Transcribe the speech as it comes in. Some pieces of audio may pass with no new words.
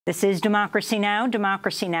This is Democracy Now!,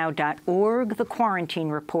 democracynow.org, The Quarantine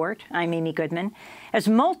Report. I'm Amy Goodman. As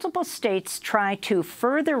multiple states try to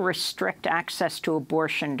further restrict access to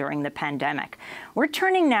abortion during the pandemic, we're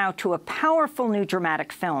turning now to a powerful new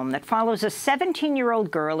dramatic film that follows a 17-year-old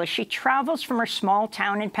girl as she travels from her small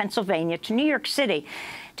town in Pennsylvania to New York City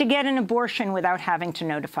to get an abortion without having to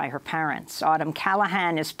notify her parents. Autumn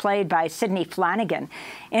Callahan is played by Sydney Flanagan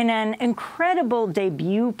in an incredible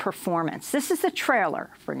debut performance. This is the trailer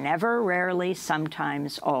for Never, Rarely,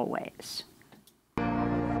 Sometimes, Always. I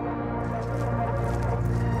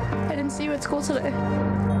didn't see you at school today.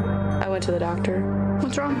 I went to the doctor.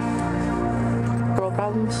 What's wrong? Girl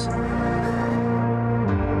problems.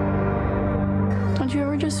 Don't you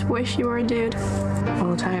ever just wish you were a dude?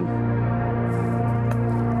 All the time.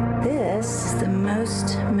 This is the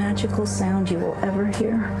most magical sound you will ever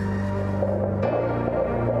hear.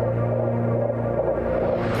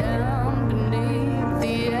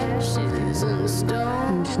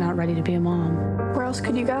 I'm just not ready to be a mom. Where else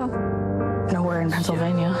could you go? Nowhere in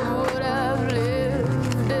Pennsylvania.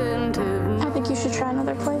 I think you should try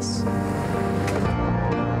another place.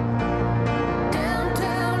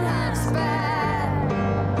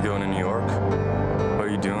 You going to New York? What are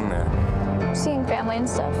you doing there? Seeing family and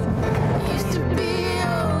stuff.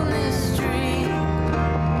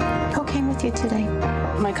 Who came with you today?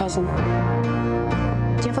 My cousin. Do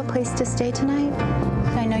you have a place to stay tonight?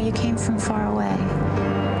 I know you came from far away.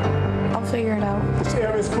 I'll figure it out. This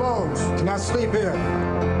area is closed. Cannot sleep here.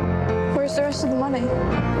 Where's the rest of the money?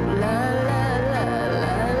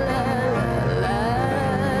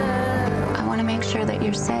 I want to make sure that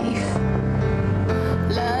you're safe.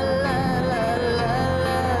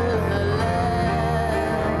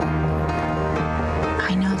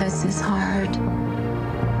 I know this is hard.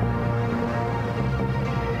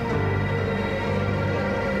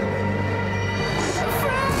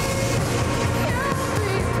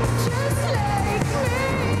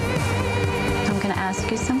 I'm going to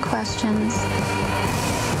ask you some questions.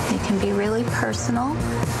 They can be really personal.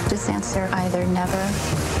 Just answer either never,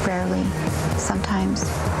 rarely, sometimes,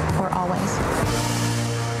 or always.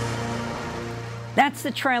 That's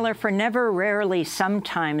the trailer for Never, Rarely,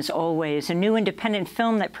 Sometimes, Always, a new independent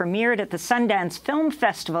film that premiered at the Sundance Film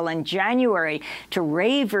Festival in January to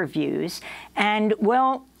rave reviews. And,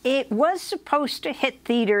 well, it was supposed to hit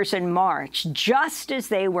theaters in March, just as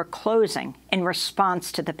they were closing in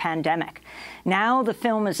response to the pandemic. Now the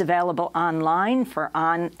film is available online for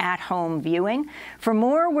at-home viewing. For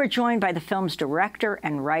more, we're joined by the film's director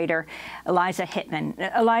and writer, Eliza Hittman.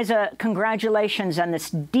 Eliza, congratulations on this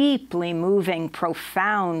deeply moving,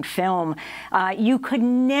 profound film. You could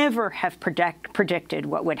never have predicted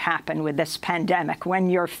what would happen with this pandemic when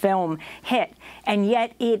your film hit, and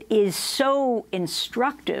yet it is so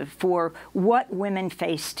instructive for what women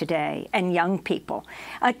face today and young people.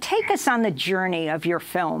 Take us on the journey of your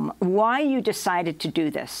film, why you decided to do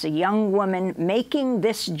this, a young woman making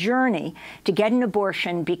this journey to get an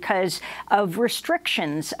abortion because of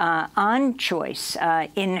restrictions on choice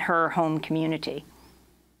in her home community.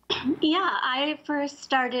 Yeah, I first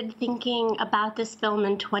started thinking about this film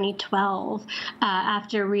in 2012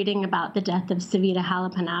 after reading about the death of Savita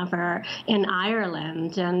Halappanavar in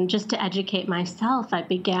Ireland. And just to educate myself, I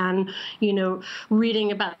began,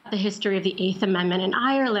 reading about the history of the Eighth Amendment in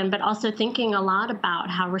Ireland, but also thinking a lot about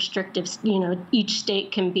how restrictive, each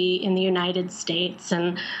state can be in the United States.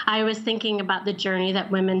 And I was thinking about the journey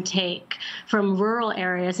that women take from rural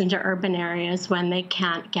areas into urban areas when they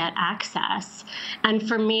can't get access. And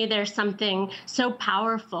for me, there's something so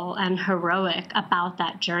powerful and heroic about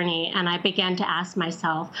that journey. And I began to ask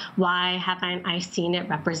myself, why haven't I seen it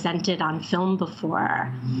represented on film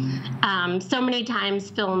before? So many times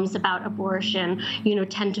films about abortion,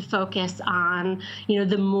 tend to focus on,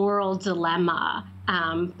 the moral dilemma.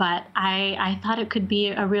 But I thought it could be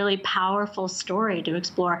a really powerful story to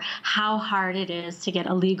explore how hard it is to get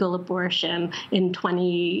a legal abortion in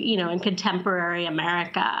in contemporary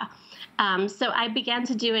America. So I began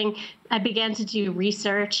to do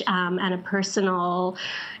research and a personal,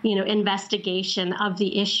 investigation of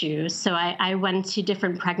the issues. So I went to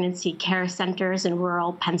different pregnancy care centers in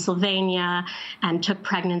rural Pennsylvania and took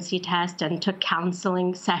pregnancy tests and took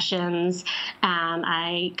counseling sessions. And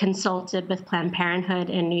I consulted with Planned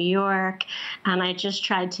Parenthood in New York. And I just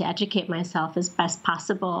tried to educate myself as best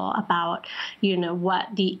possible about, what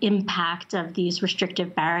the impact of these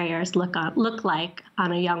restrictive barriers look like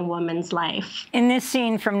on a young woman's life. In this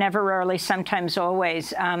scene from Never, Rarely, Sometimes,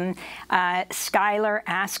 Always, Skylar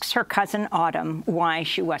asks her cousin Autumn why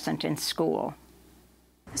she wasn't in school.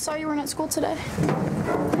 I saw you weren't at school today.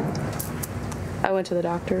 I went to the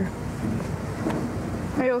doctor.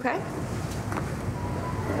 Are you okay?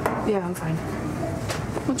 Yeah, I'm fine.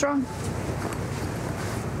 What's wrong?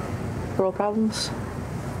 Girl problems?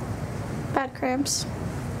 Bad cramps.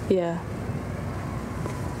 Yeah.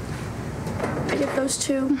 I get those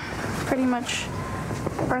too. Pretty much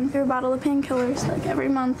run through a bottle of painkillers like every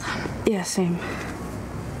month. Yeah, same.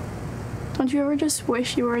 Don't you ever just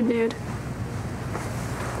wish you were a dude?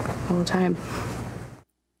 All the time.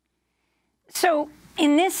 So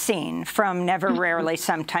in this scene from Never, Rarely,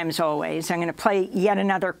 Sometimes, Always, I'm going to play yet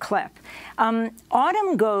another clip.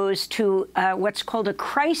 Autumn goes to what's called a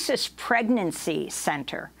crisis pregnancy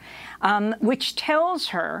center, which tells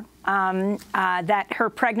her that her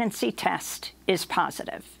pregnancy test is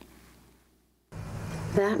positive.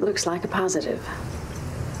 That looks like a positive.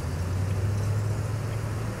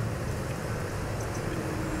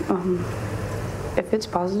 If it's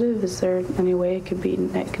positive, is there any way it could be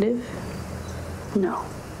negative? No.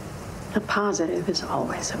 A positive is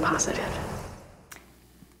always a positive.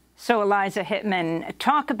 So, Eliza Hittman,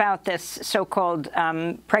 talk about this so-called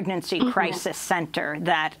pregnancy crisis center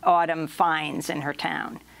that Autumn finds in her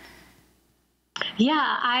town.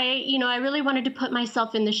 Yeah, I really wanted to put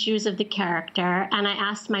myself in the shoes of the character, and I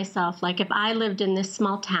asked myself, like, if I lived in this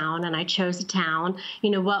small town and I chose a town,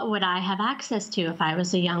 what would I have access to if I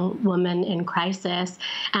was a young woman in crisis?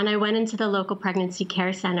 And I went into the local pregnancy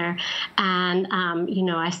care center, and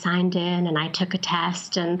I signed in and I took a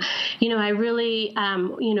test, and I really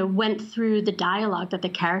went through the dialogue that the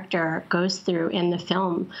character goes through in the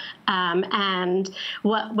film. And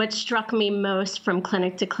what struck me most from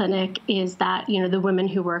clinic to clinic is that the women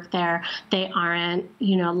who work there, they aren't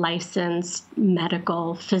licensed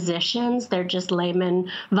medical physicians. They're just layman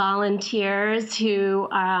volunteers who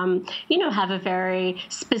have a very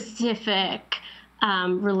specific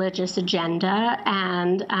religious agenda,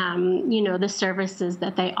 and the services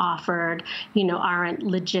that they offered aren't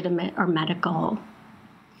legitimate or medical.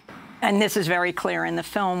 And this is very clear in the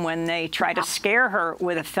film when they try to scare her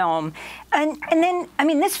with a film. And then, I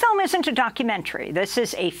mean, this film isn't a documentary. This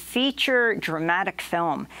is a feature dramatic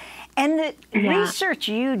film. And the research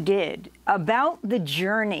you did about the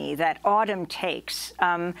journey that Autumn takes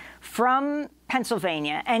from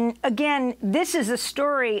Pennsylvania, and again, this is a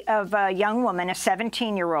story of a young woman, a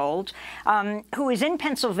 17-year-old, who is in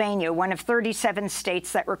Pennsylvania, one of 37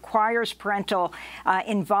 states that requires parental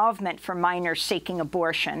involvement for minors seeking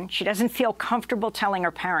abortion. She doesn't feel comfortable telling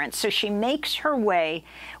her parents, so she makes her way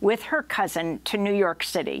with her cousin to New York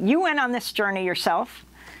City. You went on this journey yourself?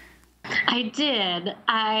 I did.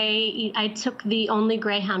 I took the only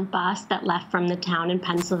Greyhound bus that left from the town in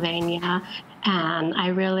Pennsylvania, and I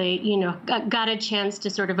really, got a chance to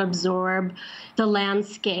sort of absorb the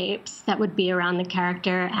landscapes that would be around the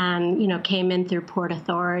character, and, came in through Port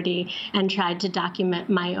Authority and tried to document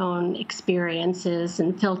my own experiences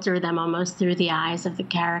and filter them almost through the eyes of the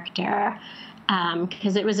character.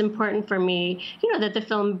 Because it was important for me, that the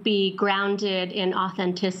film be grounded in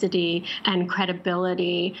authenticity and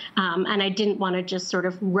credibility. And I didn't want to just sort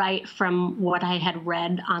of write from what I had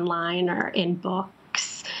read online or in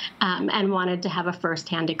books, and wanted to have a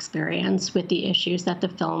firsthand experience with the issues that the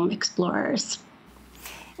film explores.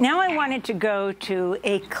 Now I wanted to go to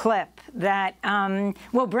a clip that,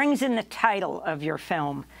 brings in the title of your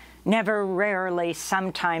film, Never, Rarely,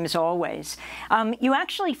 Sometimes, Always. You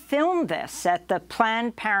actually filmed this at the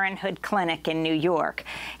Planned Parenthood Clinic in New York.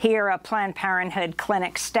 Here, a Planned Parenthood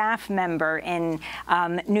Clinic staff member in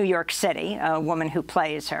New York City, a woman who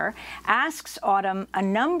plays her, asks Autumn a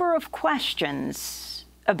number of questions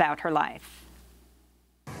about her life.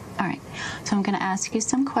 All right, so I'm going to ask you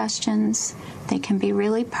some questions. They can be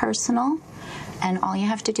really personal, and all you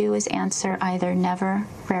have to do is answer either never,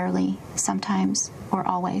 rarely, sometimes, or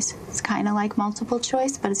always. It's kind of like multiple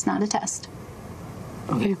choice, but it's not a test.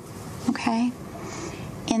 Okay. Okay.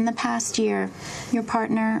 In the past year, your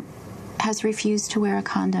partner has refused to wear a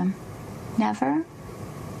condom. Never,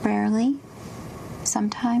 rarely,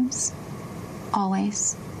 sometimes,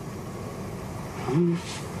 always.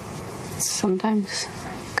 Sometimes.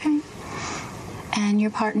 Okay. And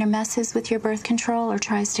your partner messes with your birth control or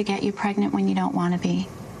tries to get you pregnant when you don't want to be.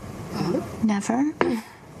 Never,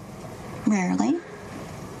 rarely,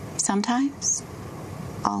 sometimes,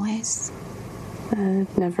 always.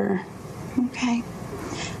 Never. Okay.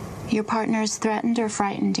 Your partner has threatened or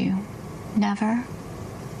frightened you. Never,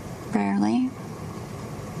 rarely,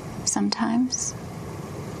 sometimes,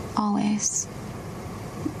 always.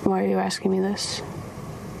 Why are you asking me this?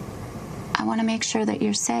 I want to make sure that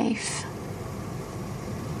you're safe.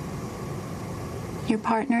 Your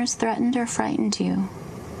partner's threatened or frightened you.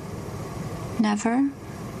 Never,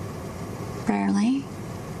 rarely,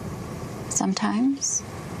 Sometimes?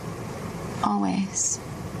 Always?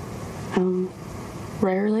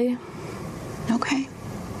 Rarely. Okay.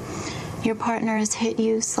 Your partner has hit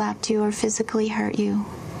you, slapped you, or physically hurt you?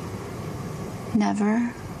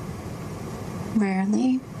 Never?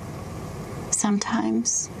 Rarely?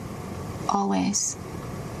 Sometimes? Always?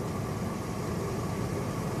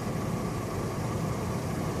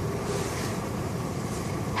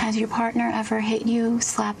 Has your partner ever hit you,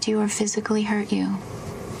 slapped you, or physically hurt you?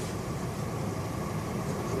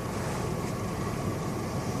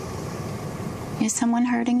 Is someone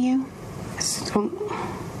hurting you? It's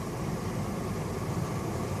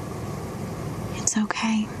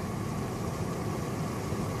okay.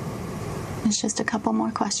 It's just a couple more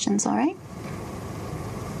questions, all right?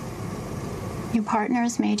 Your partner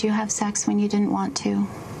has made you have sex when you didn't want to?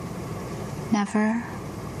 Never?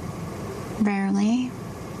 Rarely?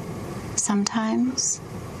 Sometimes?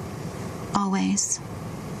 Always?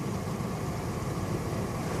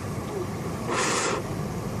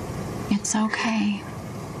 It's okay.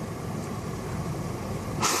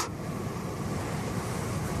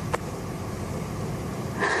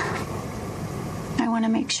 I want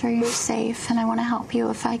to make sure you're safe, and I want to help you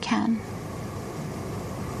if I can.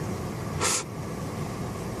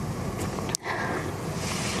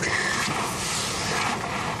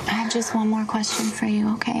 I have just one more question for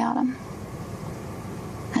you, okay, Autumn?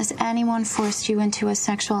 Has anyone forced you into a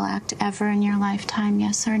sexual act ever in your lifetime,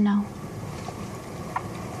 yes or no?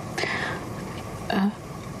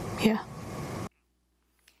 Yeah.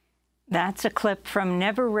 That's a clip from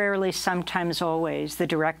Never, Rarely, Sometimes, Always. The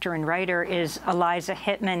director and writer is Eliza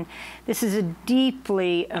Hittman. This is a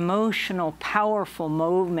deeply emotional, powerful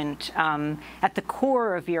moment at the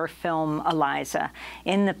core of your film, Eliza.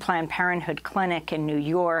 In the Planned Parenthood clinic in New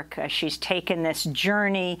York, she's taken this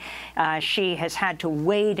journey. She has had to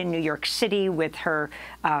wait in New York City with her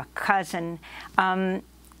cousin.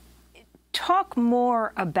 Talk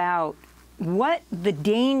more about what the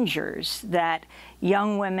dangers that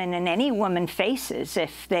young women and any woman faces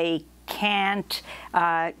if they can't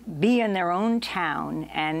be in their own town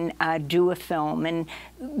and do a film, and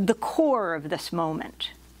the core of this moment.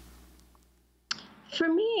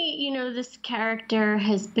 For me, this character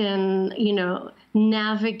has been,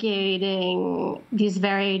 navigating these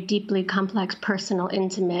very deeply complex, personal,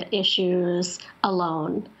 intimate issues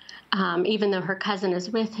alone. Even though her cousin is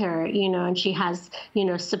with her, and she has,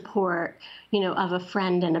 support, of a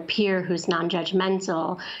friend and a peer who's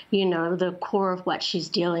non-judgmental, the core of what she's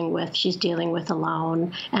dealing with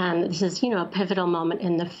alone. And this is, a pivotal moment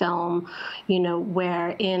in the film,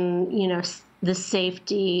 where in, the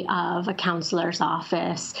safety of a counselor's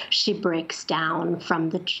office, she breaks down from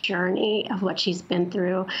the journey of what she's been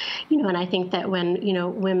through. And I think that when,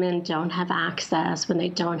 women don't have access, when they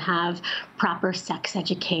don't have proper sex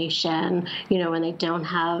education, when they don't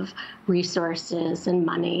have resources and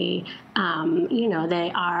money,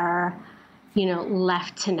 they are,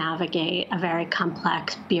 left to navigate a very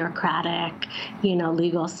complex, bureaucratic,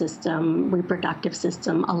 legal system, reproductive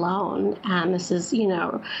system alone. And this is,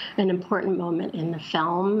 an important moment in the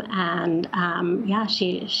film. And yeah,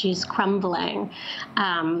 she's crumbling.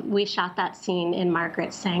 We shot that scene in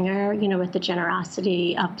Margaret Sanger, with the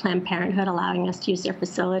generosity of Planned Parenthood allowing us to use their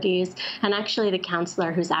facilities. And actually the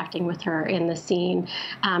counselor who's acting with her in the scene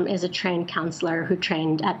is a trained counselor who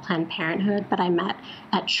trained at Planned Parenthood, but I met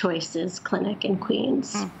at Choices Clinic in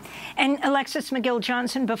Queens. And Alexis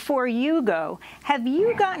McGill-Johnson, before you go, have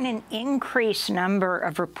you gotten an increased number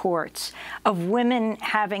of reports of women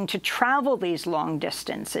having to travel these long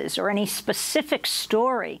distances, or any specific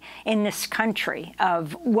story in this country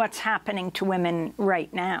of what's happening to women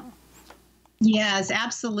right now? Yes,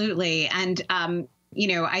 absolutely. And,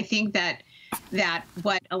 I think that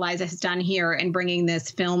what Eliza has done here in bringing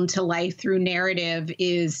this film to life through narrative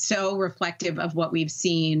is so reflective of what we've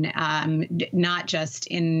seen, not just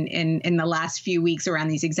in the last few weeks around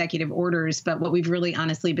these executive orders, but what we've really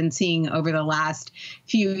honestly been seeing over the last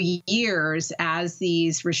few years as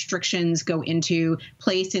these restrictions go into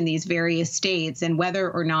place in these various states. And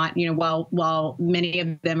whether or not, while many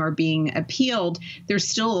of them are being appealed, there's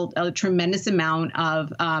still a tremendous amount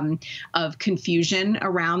of confusion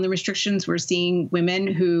around the restrictions. We're seeing women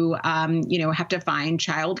who, have to find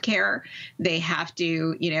childcare. They have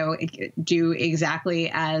to, do exactly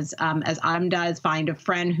as Autumn does, find a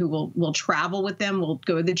friend who will travel with them, will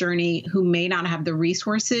go the journey, who may not have the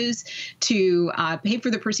resources to pay for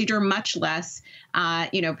the procedure, much less,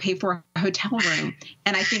 pay for a hotel room.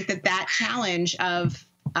 And I think that challenge of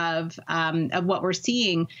what we're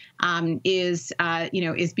seeing is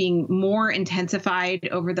being more intensified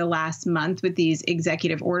over the last month with these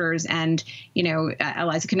executive orders. And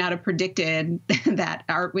Eliza could not have predicted that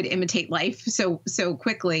art would imitate life so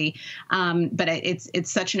quickly. But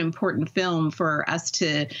it's such an important film for us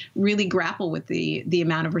to really grapple with the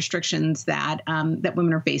amount of restrictions that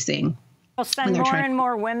women are facing. Will send more and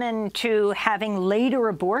more women to having later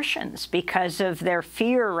abortions because of their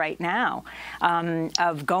fear right now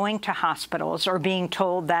of going to hospitals or being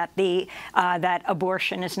told that that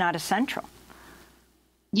abortion is not essential.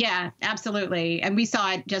 Yeah, absolutely. And we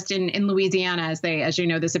saw it just in Louisiana as you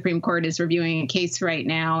know, the Supreme Court is reviewing a case right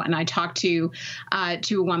now. And I talked to a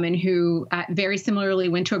woman who very similarly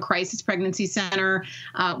went to a crisis pregnancy center,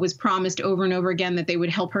 was promised over and over again that they would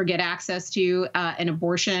help her get access to an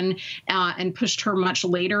abortion, and pushed her much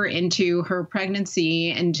later into her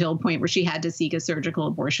pregnancy until a point where she had to seek a surgical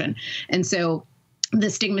abortion. And so the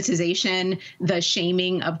stigmatization, the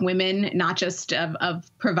shaming of women, not just of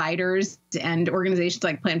providers and organizations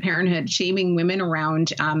like Planned Parenthood, shaming women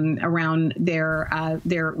around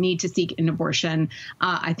their need to seek an abortion,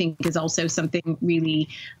 I think is also something really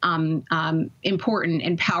important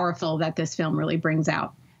and powerful that this film really brings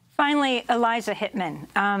out. Finally, Eliza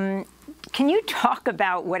Hittman, can you talk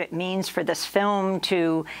about what it means for this film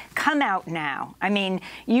to come out now? I mean,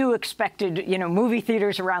 you expected, movie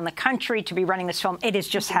theaters around the country to be running this film. It has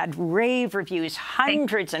just had rave reviews,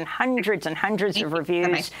 hundreds and hundreds and hundreds of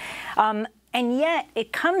reviews. And yet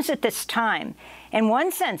it comes at this time. In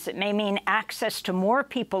one sense, it may mean access to more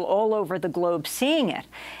people all over the globe seeing it.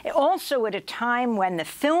 Also at a time when the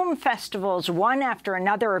film festivals, one after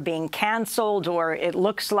another, are being canceled, or it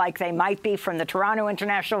looks like they might be, from the Toronto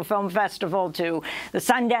International Film Festival to the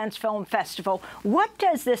Sundance Film Festival. What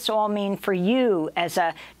does this all mean for you as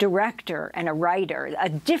a director and a writer? A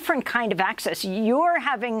different kind of access. You're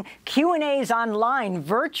having Q&As online,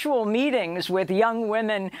 virtual meetings with young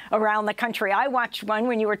women around the country. I watched one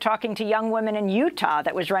when you were talking to young women in Utah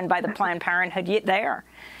that was run by the Planned Parenthood there.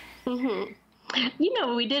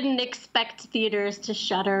 Mm-hmm. We didn't expect theaters to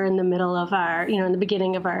shutter in the middle of our, in the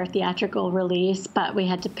beginning of our theatrical release, but we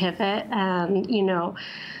had to pivot and,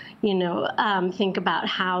 think about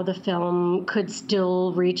how the film could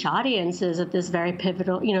still reach audiences at this very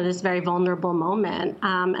pivotal, this very vulnerable moment.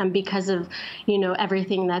 And because of,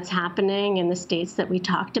 everything that's happening in the states that we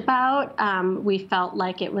talked about, we felt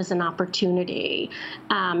like it was an opportunity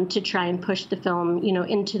to try and push the film,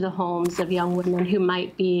 into the homes of young women who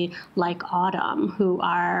might be like Autumn, who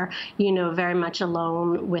are, very much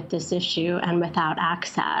alone with this issue and without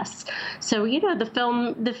access. So,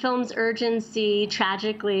 the film's urgency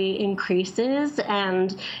tragically increases,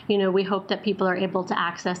 and we hope that people are able to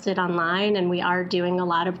access it online, and we are doing a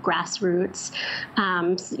lot of grassroots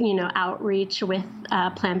outreach with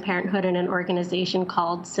Planned Parenthood and an organization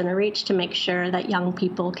called CineReach to make sure that young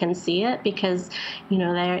people can see it, because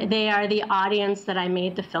they are the audience that I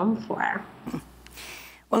made the film for.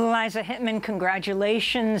 Well, Eliza Hittman,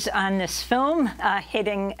 congratulations on this film,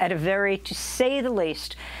 hitting at a very, to say the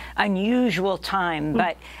least, unusual time.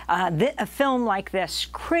 But a film like this,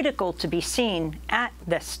 critical to be seen at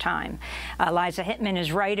this time. Eliza Hittman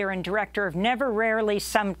is writer and director of Never, Rarely,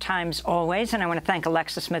 Sometimes, Always. And I want to thank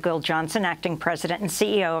Alexis McGill-Johnson, acting president and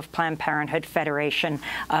CEO of Planned Parenthood Federation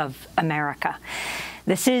of America.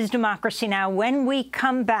 This is Democracy Now! When we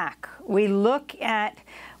come back, we look at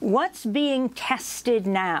what's being tested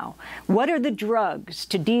now. What are the drugs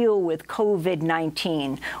to deal with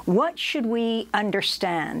COVID-19? What should we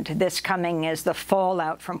understand this coming as the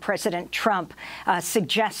fallout from President Trump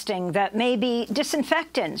suggesting that maybe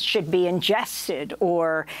disinfectants should be ingested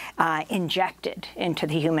or injected into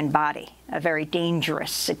the human body? A very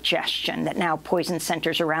dangerous suggestion that now poison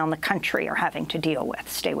centers around the country are having to deal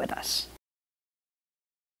with. Stay with us.